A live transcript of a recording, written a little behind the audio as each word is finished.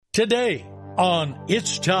Today on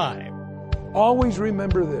It's Time. Always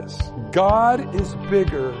remember this. God is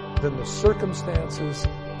bigger than the circumstances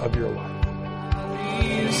of your life.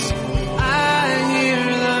 I hear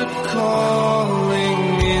the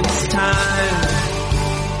calling. It's time.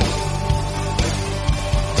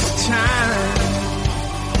 It's time.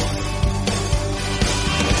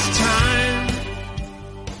 It's time.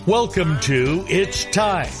 Welcome to It's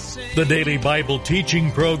Time, the daily Bible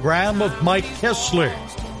teaching program of Mike Kessler,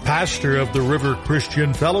 pastor of the River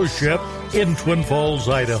Christian Fellowship in Twin Falls,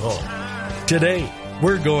 Idaho. Today,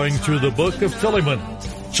 we're going through the book of Philemon,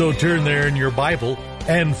 so turn there in your Bible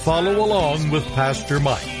and follow along with Pastor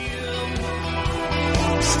Mike.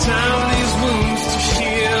 It's time these wounds to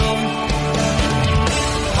heal.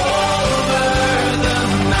 Over the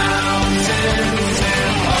mountains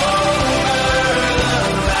and over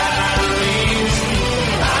the valleys,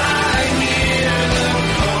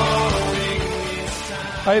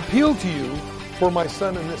 I appeal to you for my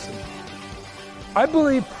son Onesimus. I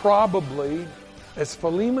believe probably as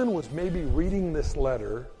Philemon was maybe reading this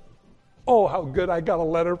letter, oh, how good, I got a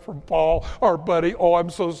letter from Paul, our buddy. Oh,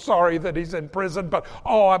 I'm so sorry that he's in prison, but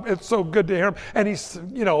it's so good to hear him. And he's,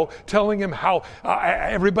 telling him how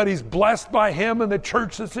everybody's blessed by him and the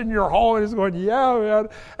church that's in your hall. And he's going, yeah, man.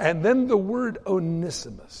 And then the word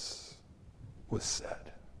Onesimus was said.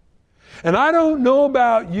 And I don't know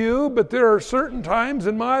about you, but there are certain times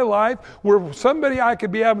in my life where I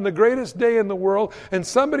could be having the greatest day in the world, and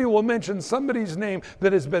somebody will mention somebody's name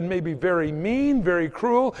that has been maybe very mean, very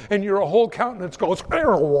cruel, and your whole countenance goes, and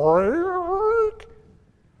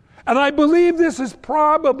I believe this is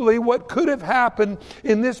probably what could have happened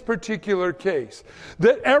in this particular case.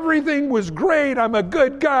 That everything was great, I'm a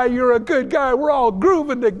good guy, you're a good guy, we're all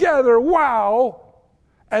grooving together, wow.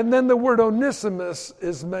 And then the word Onesimus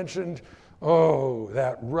is mentioned. Oh,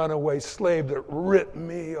 that runaway slave that ripped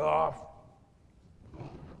me off.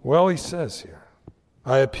 Well, he says here,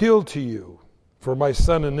 I appeal to you for my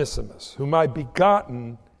son Onesimus, whom I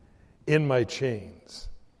begotten in my chains.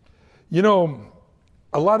 A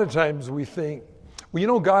lot of times we think,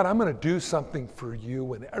 God, I'm going to do something for you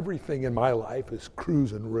when everything in my life is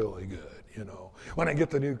cruising really good, When I get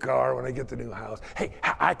the new car, when I get the new house. Hey,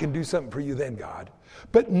 I can do something for you then, God.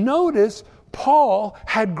 But notice, Paul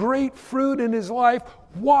had great fruit in his life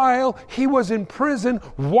while he was in prison,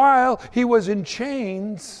 while he was in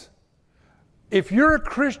chains. If you're a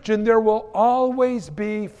Christian, there will always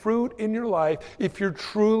be fruit in your life if you're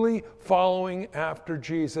truly following after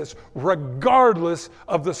Jesus, regardless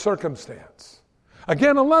of the circumstance.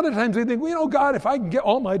 Again, a lot of times we think, God, if I can get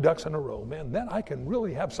all my ducks in a row, man, then I can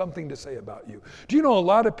really have something to say about you. Do you know a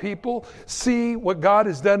lot of people see what God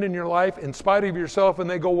has done in your life in spite of yourself, and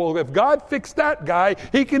they go, well, if God fixed that guy,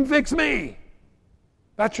 he can fix me.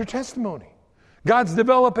 That's your testimony. God's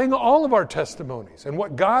developing all of our testimonies. And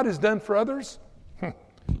what God has done for others,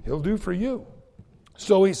 he'll do for you.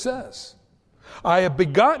 So he says, I have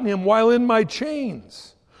begotten him while in my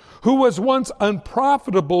chains, who was once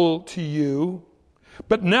unprofitable to you,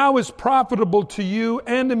 but now is profitable to you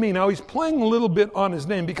and to me. Now he's playing a little bit on his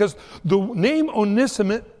name because the name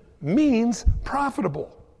Onesimus means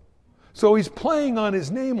profitable. So he's playing on his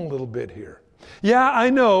name a little bit here. Yeah, I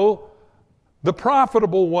know the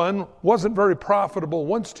profitable one wasn't very profitable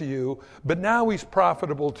once to you, but now he's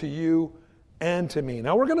profitable to you and to me.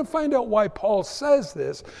 Now we're going to find out why Paul says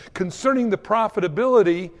this concerning the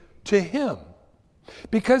profitability to him.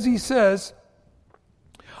 Because he says,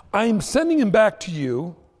 I am sending him back to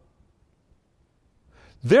you.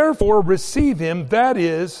 Therefore, receive him, that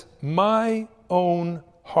is, my own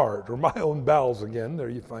heart, or my own bowels again. There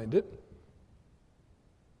you find it.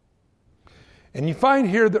 And you find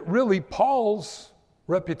here that really Paul's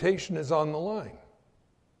reputation is on the line.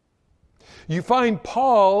 You find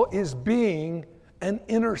Paul is being an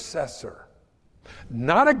intercessor.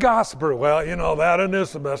 Not a gossiper. Well, that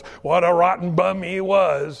Onesimus, what a rotten bum he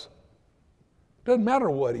was. Doesn't matter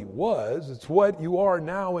what he was, it's what you are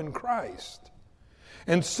now in Christ.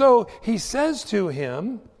 And so he says to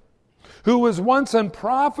him, who was once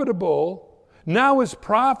unprofitable, now is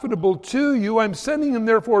profitable to you. I'm sending him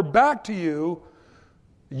therefore back to you.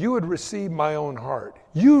 You would receive my own heart.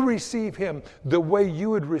 You receive him the way you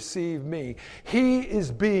would receive me. He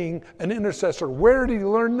is being an intercessor. Where did he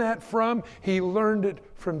learn that from? He learned it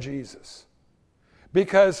from Jesus.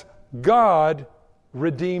 Because God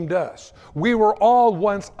redeemed us. We were all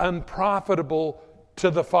once unprofitable to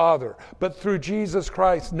the Father, but through Jesus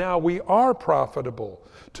Christ now we are profitable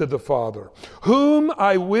to the Father, whom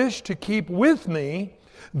I wish to keep with me,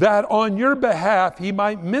 that on your behalf he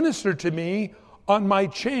might minister to me on my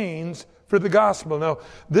chains for the gospel. Now,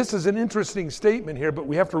 this is an interesting statement here, but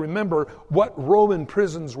we have to remember what Roman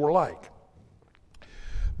prisons were like.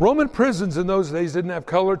 Roman prisons in those days didn't have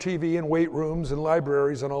color TV and weight rooms and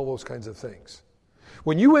libraries and all those kinds of things.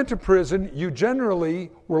 When you went to prison, you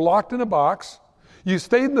generally were locked in a box. You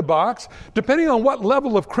stayed in the box. Depending on what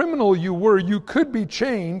level of criminal you were, you could be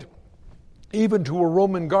chained even to a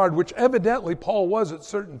Roman guard, which evidently Paul was at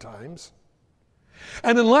certain times.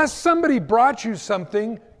 And unless somebody brought you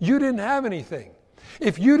something, you didn't have anything.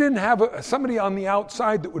 If you didn't have somebody on the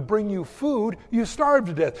outside that would bring you food, you starved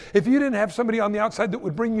to death. If you didn't have somebody on the outside that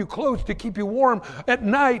would bring you clothes to keep you warm at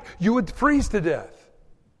night, you would freeze to death.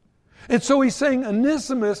 And so he's saying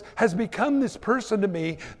Onesimus has become this person to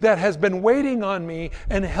me that has been waiting on me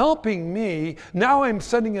and helping me. Now I'm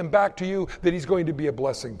sending him back to you that he's going to be a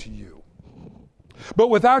blessing to you. But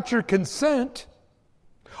without your consent,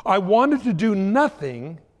 I wanted to do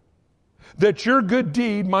nothing that your good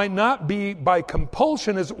deed might not be by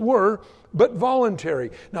compulsion, as it were, but voluntary.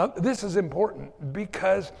 Now, this is important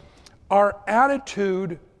because our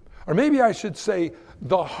attitude, or maybe I should say,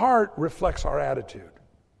 the heart reflects our attitude.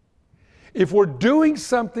 If we're doing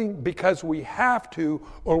something because we have to,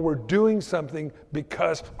 or we're doing something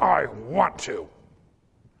because I want to,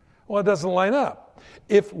 well, it doesn't line up.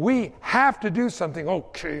 If we have to do something,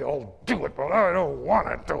 okay, I'll do it, but I don't want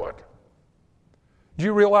to do it. Do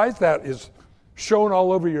you realize that is shown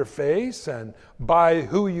all over your face and by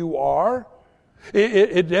who you are?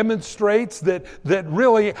 It demonstrates that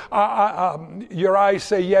really your eyes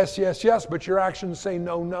say yes, yes, yes, but your actions say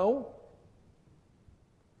no, no.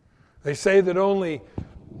 They say that only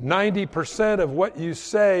 90% of what you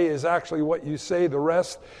say is actually what you say. The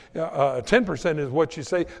rest, 10% is what you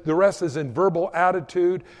say. The rest is in verbal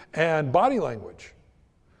attitude and body language.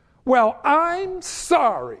 Well, I'm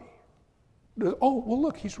sorry. Oh, well,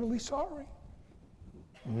 look, he's really sorry.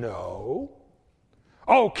 No.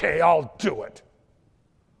 Okay, I'll do it.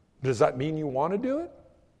 Does that mean you want to do it?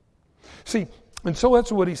 See, and so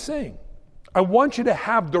that's what he's saying. I want you to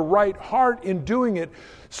have the right heart in doing it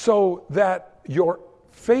so that your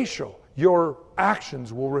your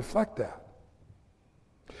actions will reflect that.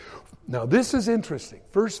 Now, this is interesting.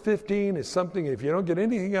 Verse 15 is something, if you don't get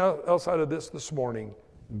anything else out of this morning,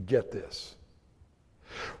 get this.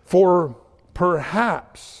 For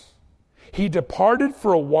perhaps he departed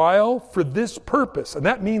for a while for this purpose, and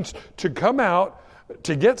that means to come out,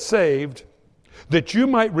 to get saved, that you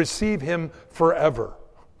might receive him forever.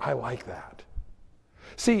 I like that.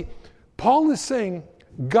 See, Paul is saying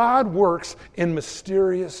God works in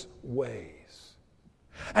mysterious ways.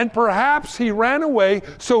 And perhaps he ran away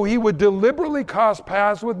so he would deliberately cross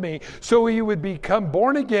paths with me, so he would become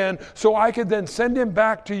born again, so I could then send him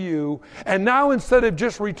back to you. And now instead of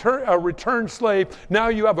just a returned slave, now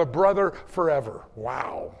you have a brother forever.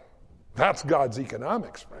 Wow. That's God's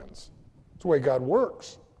economics, friends. That's the way God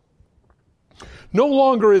works. No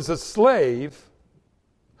longer is a slave,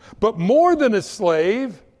 but more than a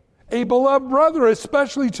slave, a beloved brother,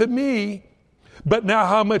 especially to me, but now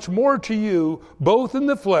how much more to you, both in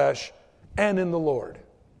the flesh and in the Lord.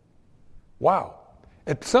 Wow.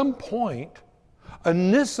 At some point,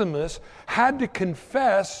 Onesimus had to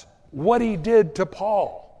confess what he did to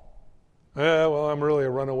Paul. Well, I'm really a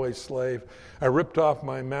runaway slave. I ripped off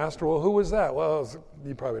my master. Well, who was that? Well,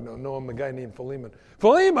 you probably don't know him, a guy named Philemon.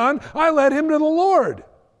 Philemon, I led him to the Lord.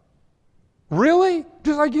 Really?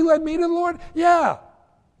 Just like you led me to the Lord? Yeah.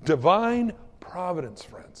 Divine providence,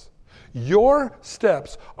 friends. Your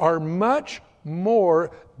steps are much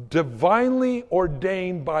more divinely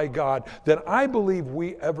ordained by God than I believe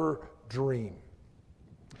we ever dream.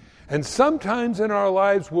 And sometimes in our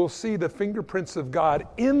lives we'll see the fingerprints of God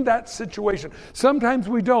in that situation. Sometimes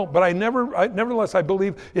we don't, but nevertheless I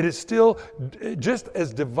believe it is still just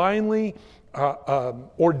as divinely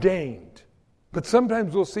ordained. But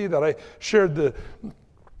sometimes we'll see that. I shared the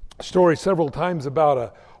story several times about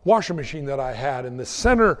a washing machine that I had, and the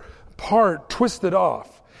center part twisted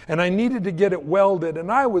off, and I needed to get it welded,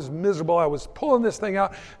 and I was miserable. I was pulling this thing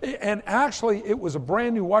out, and actually it was a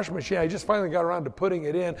brand new washing machine. I just finally got around to putting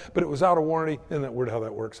it in, but it was out of warranty. Isn't that weird how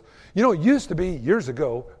that works? You know, it used to be, years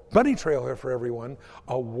ago, bunny trail here for everyone,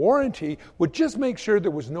 a warranty would just make sure there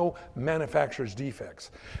was no manufacturer's defects.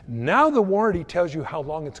 Now the warranty tells you how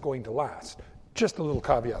long it's going to last. Just a little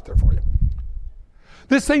caveat there for you.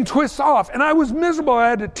 This thing twists off, and I was miserable. I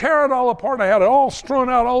had to tear it all apart. I had it all strewn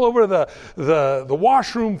out all over the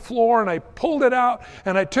washroom floor, and I pulled it out,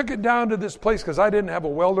 and I took it down to this place because I didn't have a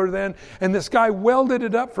welder then, and this guy welded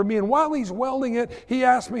it up for me, and while he's welding it, he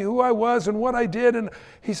asked me who I was and what I did, and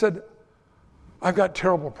he said, I've got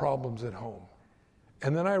terrible problems at home.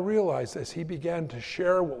 And then I realized as he began to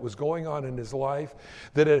share what was going on in his life,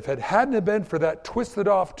 that if it hadn't been for that twisted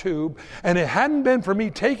off tube, and it hadn't been for me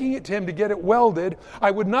taking it to him to get it welded, I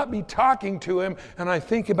would not be talking to him. And I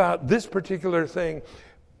think about this particular thing.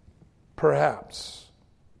 Perhaps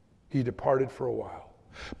he departed for a while.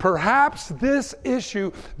 Perhaps this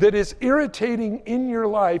issue that is irritating in your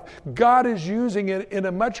life, God is using it in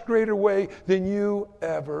a much greater way than you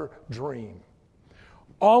ever dream.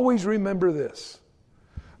 Always remember this.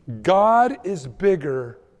 God is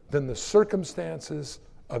bigger than the circumstances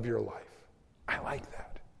of your life. I like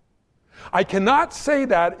that. I cannot say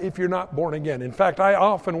that if you're not born again. In fact, I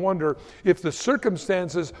often wonder if the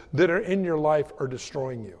circumstances that are in your life are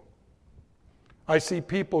destroying you. I see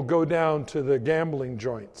people go down to the gambling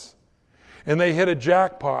joints and they hit a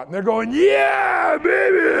jackpot and they're going, yeah,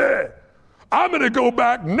 baby, I'm going to go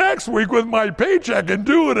back next week with my paycheck and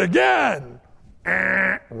do it again.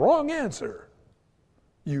 Wrong answer.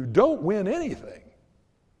 You don't win anything.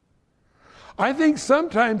 I think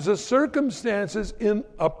sometimes the circumstances in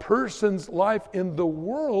a person's life in the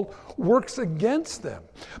world works against them.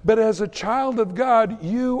 But as a child of God,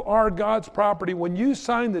 you are God's property. When you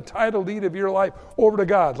sign the title deed of your life over to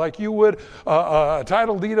God, like you would a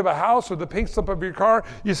title deed of a house or the pink slip of your car,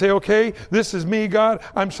 you say, okay, this is me, God.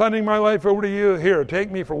 I'm signing my life over to you. Here,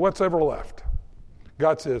 take me for what's ever left.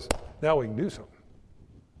 God says, now we can do something.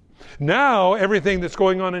 Now, everything that's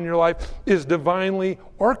going on in your life is divinely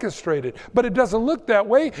orchestrated. But it doesn't look that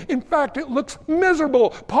way. In fact, it looks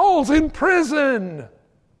miserable. Paul's in prison.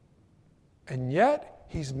 And yet,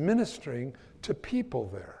 he's ministering to people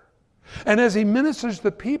there. And as he ministers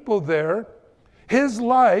to people there, his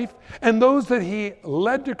life and those that he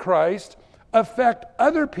led to Christ affect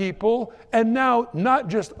other people, and now not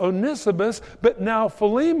just Onesimus, but now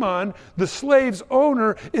Philemon, the slave's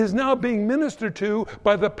owner, is now being ministered to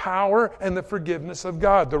by the power and the forgiveness of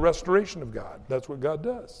God, the restoration of God. That's what God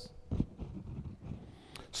does.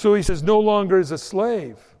 So he says, no longer as a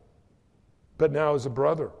slave, but now as a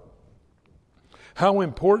brother. How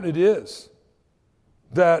important it is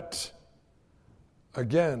that,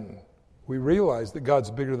 again, we realize that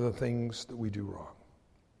God's bigger than the things that we do wrong.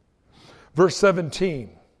 Verse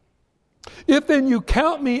 17, if then you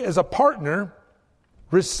count me as a partner,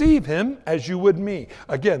 receive him as you would me.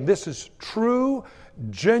 Again, this is true,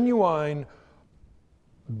 genuine,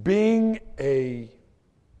 being a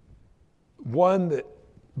one that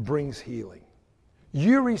brings healing.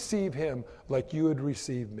 You receive him like you would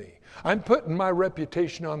receive me. I'm putting my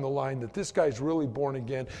reputation on the line that this guy's really born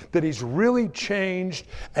again, that he's really changed,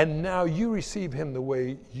 and now you receive him the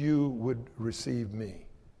way you would receive me.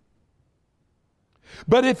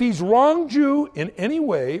 But if he's wronged you in any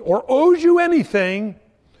way or owes you anything,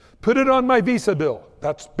 put it on my Visa bill.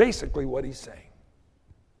 That's basically what he's saying.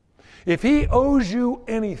 If he owes you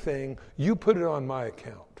anything, you put it on my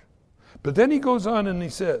account. But then he goes on and he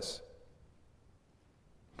says,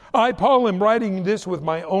 I, Paul, am writing this with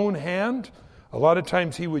my own hand. A lot of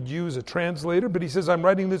times he would use a translator, but he says, I'm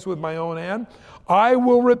writing this with my own hand. I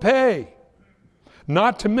will repay.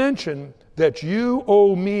 Not to mention that you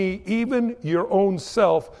owe me even your own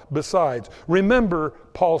self besides. Remember,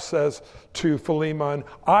 Paul says to Philemon,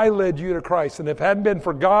 I led you to Christ. And if it hadn't been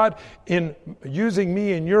for God in using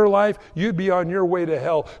me in your life, you'd be on your way to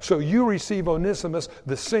hell. So you receive Onesimus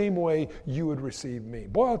the same way you would receive me.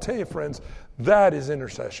 Boy, I'll tell you, friends, that is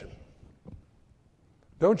intercession.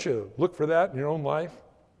 Don't you look for that in your own life?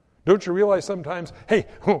 Don't you realize sometimes, hey,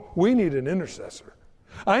 we need an intercessor.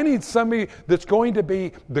 I need somebody that's going to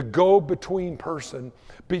be the go-between person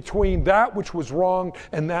between that which was wrong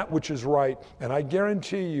and that which is right. And I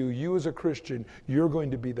guarantee you, you as a Christian, you're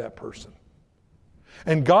going to be that person.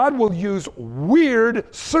 And God will use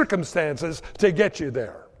weird circumstances to get you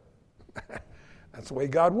there. That's the way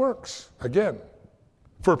God works. Again,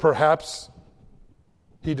 for perhaps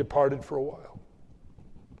he departed for a while.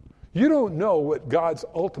 You don't know what God's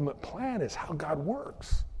ultimate plan is, how God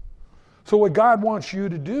works. So what God wants you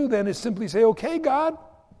to do then is simply say, okay, God,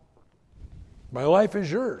 my life is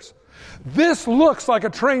yours. This looks like a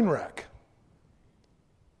train wreck,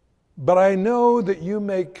 but I know that you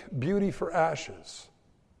make beauty for ashes.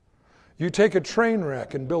 You take a train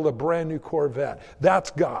wreck and build a brand new Corvette.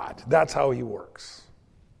 That's God. That's how he works.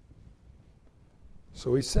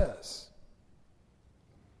 So he says,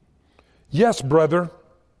 yes, brother,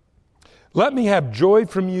 let me have joy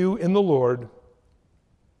from you in the Lord.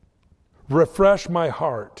 Refresh my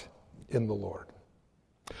heart in the Lord.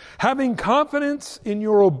 Having confidence in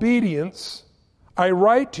your obedience, I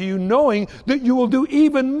write to you knowing that you will do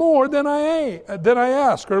even more than I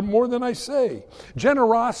ask or more than I say.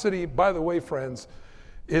 Generosity, by the way, friends,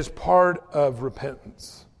 is part of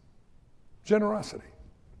repentance. Generosity.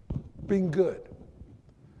 Being good.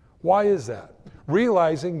 Why is that?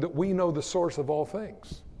 Realizing that we know the source of all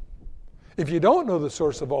things. If you don't know the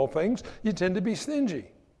source of all things, you tend to be stingy.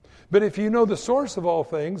 But if you know the source of all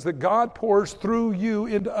things, that God pours through you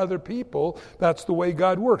into other people, that's the way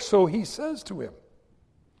God works. So he says to him,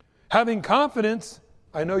 having confidence,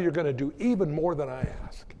 I know you're going to do even more than I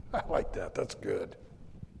ask. I like that. That's good.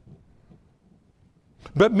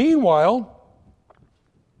 But meanwhile,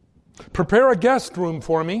 prepare a guest room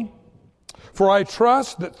for me, for I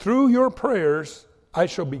trust that through your prayers I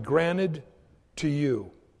shall be granted to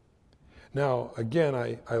you. Now, again,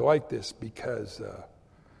 I like this because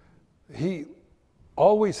he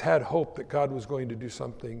always had hope that God was going to do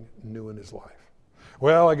something new in his life.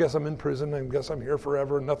 Well, I guess I'm in prison. I guess I'm here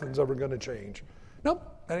forever. Nothing's ever going to change. Nope,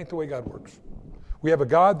 that ain't the way God works. We have a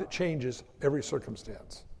God that changes every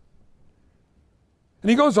circumstance. And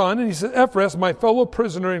he goes on and he says, Ephras, my fellow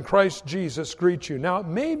prisoner in Christ Jesus, greets you. Now, it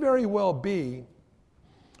may very well be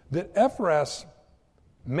that Ephras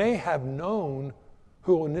may have known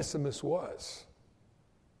who Onesimus was.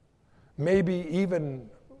 Maybe even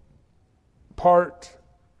part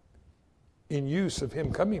in use of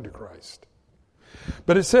him coming to Christ.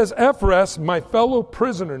 But it says, Ephras, my fellow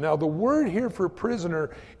prisoner. Now, the word here for prisoner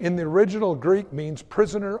in the original Greek means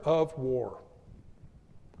prisoner of war.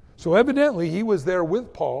 So evidently he was there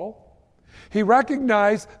with Paul. He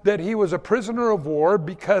recognized that he was a prisoner of war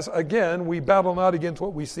because, again, we battle not against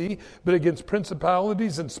what we see, but against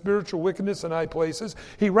principalities and spiritual wickedness in high places.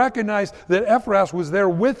 He recognized that Ephras was there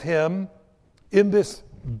with him in this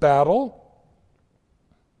battle.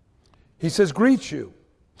 He says, greet you,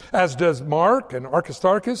 as does Mark and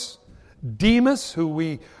Aristarchus, Demas, who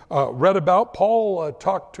we read about. Paul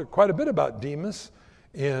talked quite a bit about Demas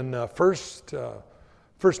in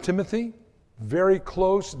 1 Timothy, very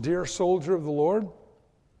close, dear soldier of the Lord.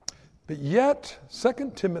 But yet,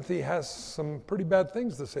 2 Timothy has some pretty bad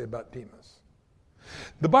things to say about Demas.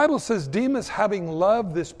 The Bible says, Demas, having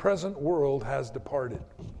loved this present world, has departed.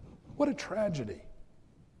 What a tragedy.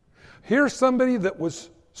 Here's somebody that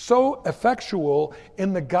was so effectual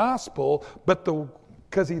in the gospel, but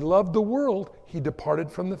because he loved the world, he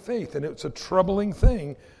departed from the faith. And it's a troubling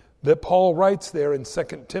thing that Paul writes there in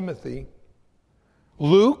 2 Timothy.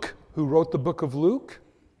 Luke, who wrote the book of Luke,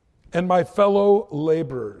 and my fellow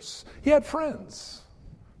laborers. He had friends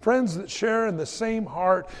that share in the same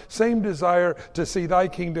heart, same desire to see thy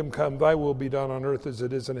kingdom come, thy will be done on earth as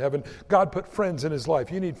it is in heaven. God put friends in his life.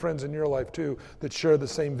 You need friends in your life too that share the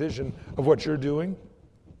same vision of what you're doing.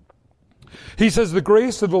 He says, the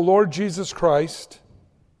grace of the Lord Jesus Christ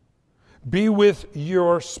be with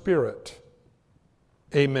your spirit.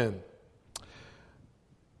 Amen.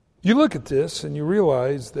 You look at this and you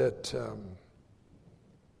realize that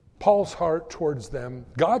Paul's heart towards them,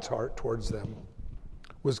 God's heart towards them,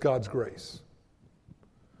 was God's grace.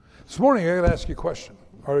 This morning I got to ask you a question.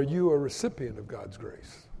 Are you a recipient of God's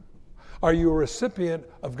grace? Are you a recipient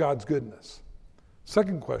of God's goodness?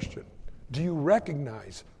 Second question, do you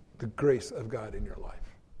recognize the grace of God in your life?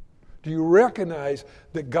 Do you recognize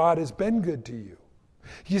that God has been good to you?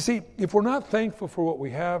 You see, if we're not thankful for what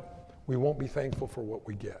we have, we won't be thankful for what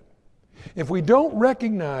we get. If we don't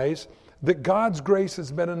recognize that God's grace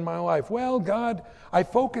has been in my life, well, God, I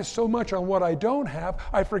focus so much on what I don't have,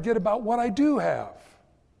 I forget about what I do have.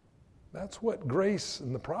 That's what grace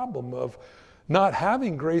and the problem of not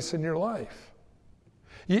having grace in your life.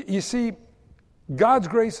 You see, God's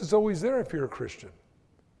grace is always there if you're a Christian.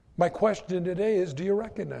 My question today is, do you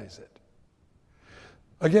recognize it?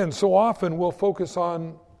 Again, so often we'll focus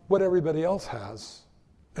on what everybody else has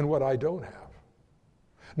and what I don't have,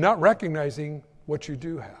 not recognizing what you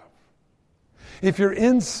do have. If you're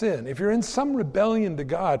in sin, if you're in some rebellion to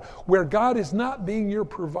God, where God is not being your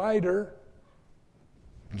provider,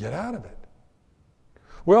 get out of it.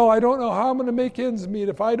 Well, I don't know how I'm going to make ends meet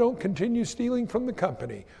if I don't continue stealing from the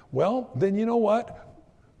company. Well, then you know what?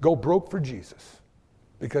 Go broke for Jesus,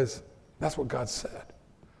 because that's what God said.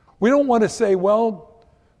 We don't want to say, well,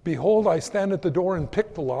 behold, I stand at the door and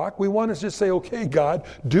pick the lock. We want to just say, okay, God,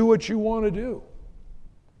 do what you want to do.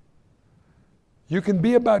 You can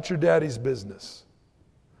be about your daddy's business.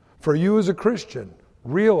 For you as a Christian,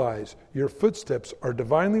 realize your footsteps are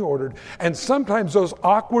divinely ordered, and sometimes those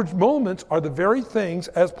awkward moments are the very things,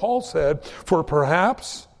 as Paul said, for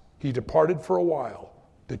perhaps he departed for a while,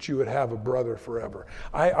 that you would have a brother forever.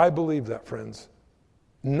 I believe that, friends.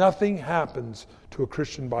 Nothing happens to a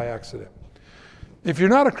Christian by accident. If you're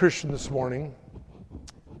not a Christian this morning,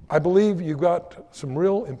 I believe you've got some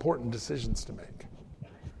real important decisions to make.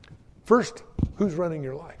 First, who's running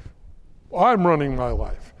your life? I'm running my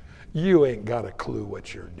life. You ain't got a clue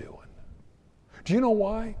what you're doing. Do you know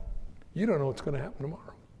why? You don't know what's going to happen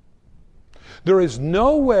tomorrow. There is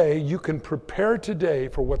no way you can prepare today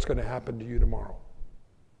for what's going to happen to you tomorrow.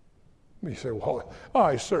 You say, well,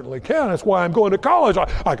 I certainly can. That's why I'm going to college.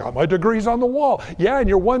 I got my degrees on the wall. Yeah, and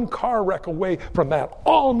you're one car wreck away from that,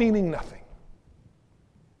 all meaning nothing.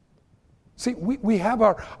 See, we have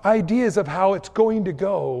our ideas of how it's going to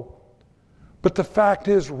go, but the fact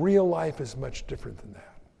is, real life is much different than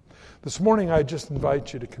that. This morning, I just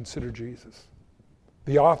invite you to consider Jesus,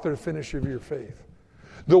 the author and finisher of your faith.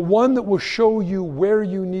 The one that will show you where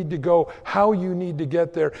you need to go, how you need to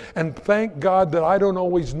get there. And thank God that I don't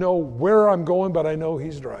always know where I'm going, but I know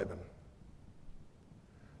He's driving.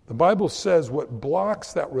 The Bible says what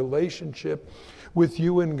blocks that relationship with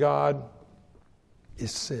you and God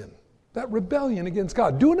is sin. That rebellion against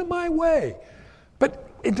God, doing it my way. But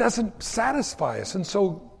it doesn't satisfy us. And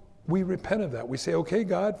so we repent of that. We say, okay,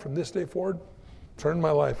 God, from this day forward, turn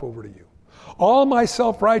my life over to you. All my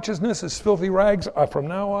self-righteousness is filthy rags. From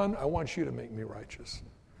now on, I want you to make me righteous.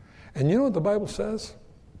 And you know what the Bible says?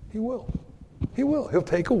 He will. He will. He'll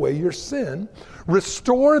take away your sin,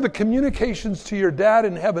 restore the communications to your dad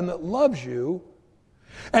in heaven that loves you,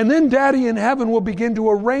 and then Daddy in heaven will begin to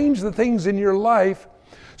arrange the things in your life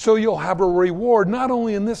so you'll have a reward, not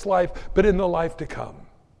only in this life, but in the life to come.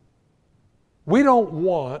 We don't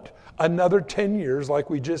want another 10 years like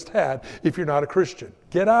we just had if you're not a Christian.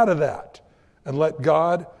 Get out of that and let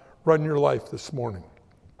God run your life this morning.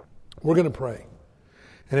 We're going to pray.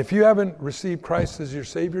 And if you haven't received Christ as your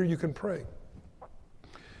Savior, you can pray.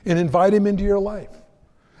 And invite Him into your life.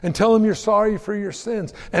 And tell Him you're sorry for your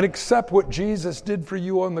sins. And accept what Jesus did for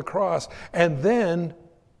you on the cross. And then,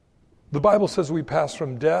 the Bible says we pass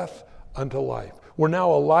from death unto life. We're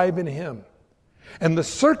now alive in Him. And the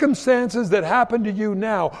circumstances that happen to you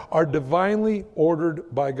now are divinely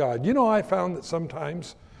ordered by God. You know, I found that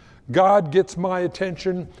sometimes God gets my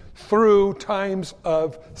attention through times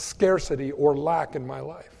of scarcity or lack in my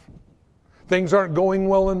life. Things aren't going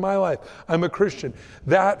well in my life. I'm a Christian.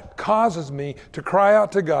 That causes me to cry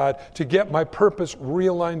out to God to get my purpose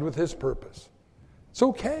realigned with His purpose. It's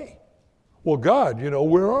okay. Well, God,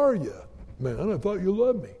 where are you? Man, I thought you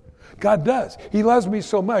loved me. God does. He loves me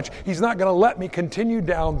so much, He's not going to let me continue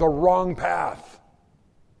down the wrong path.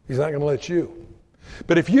 He's not going to let you.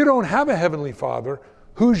 But if you don't have a Heavenly Father,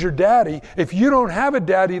 who's your daddy? If you don't have a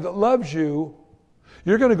daddy that loves you,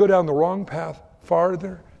 you're going to go down the wrong path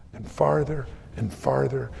farther and farther and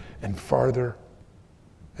farther and farther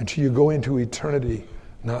until you go into eternity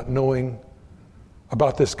not knowing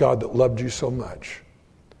about this God that loved you so much.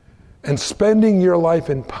 And spending your life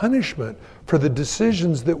in punishment for the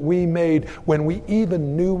decisions that we made when we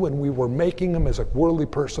even knew when we were making them as a worldly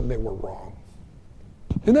person they were wrong.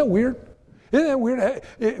 Isn't that weird? Isn't that weird?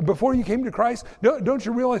 Before you came to Christ, don't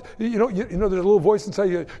you realize, there's a little voice inside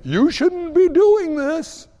you, you shouldn't be doing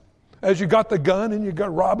this. As you got the gun and you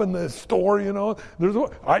got robbing the store,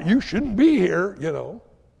 you shouldn't be here,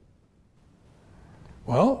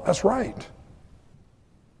 Well, that's right.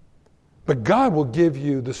 But God will give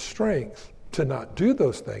you the strength to not do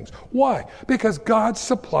those things. Why? Because God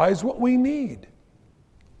supplies what we need.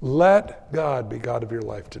 Let God be God of your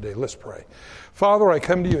life today. Let's pray. Father, I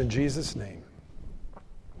come to you in Jesus' name.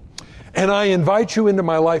 And I invite you into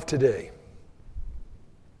my life today.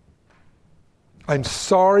 I'm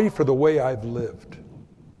sorry for the way I've lived.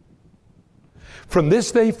 From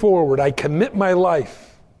this day forward, I commit my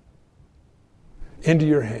life into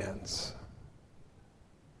your hands.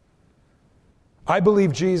 I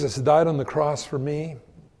believe Jesus died on the cross for me.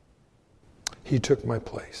 He took my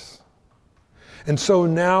place. And so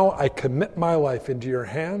now I commit my life into your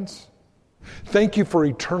hands. Thank you for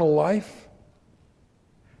eternal life.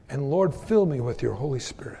 And Lord, fill me with your Holy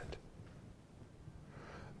Spirit.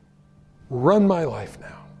 Run my life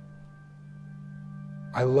now.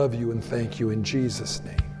 I love you and thank you in Jesus'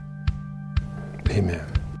 name. Amen.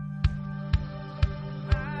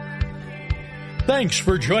 Thanks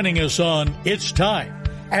for joining us on It's Time,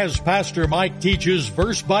 as Pastor Mike teaches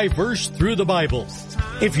verse by verse through the Bible.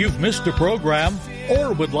 If you've missed a program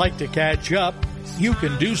or would like to catch up, you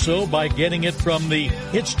can do so by getting it from the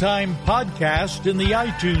It's Time podcast in the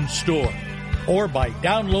iTunes store, or by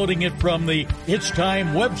downloading it from the It's Time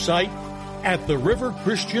website at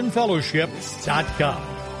theriverchristianfellowship.com.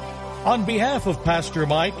 On behalf of Pastor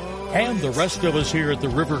Mike and the rest of us here at the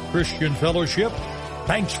River Christian Fellowship,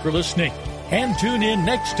 thanks for listening. And tune in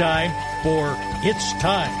next time for It's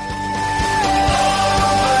Time.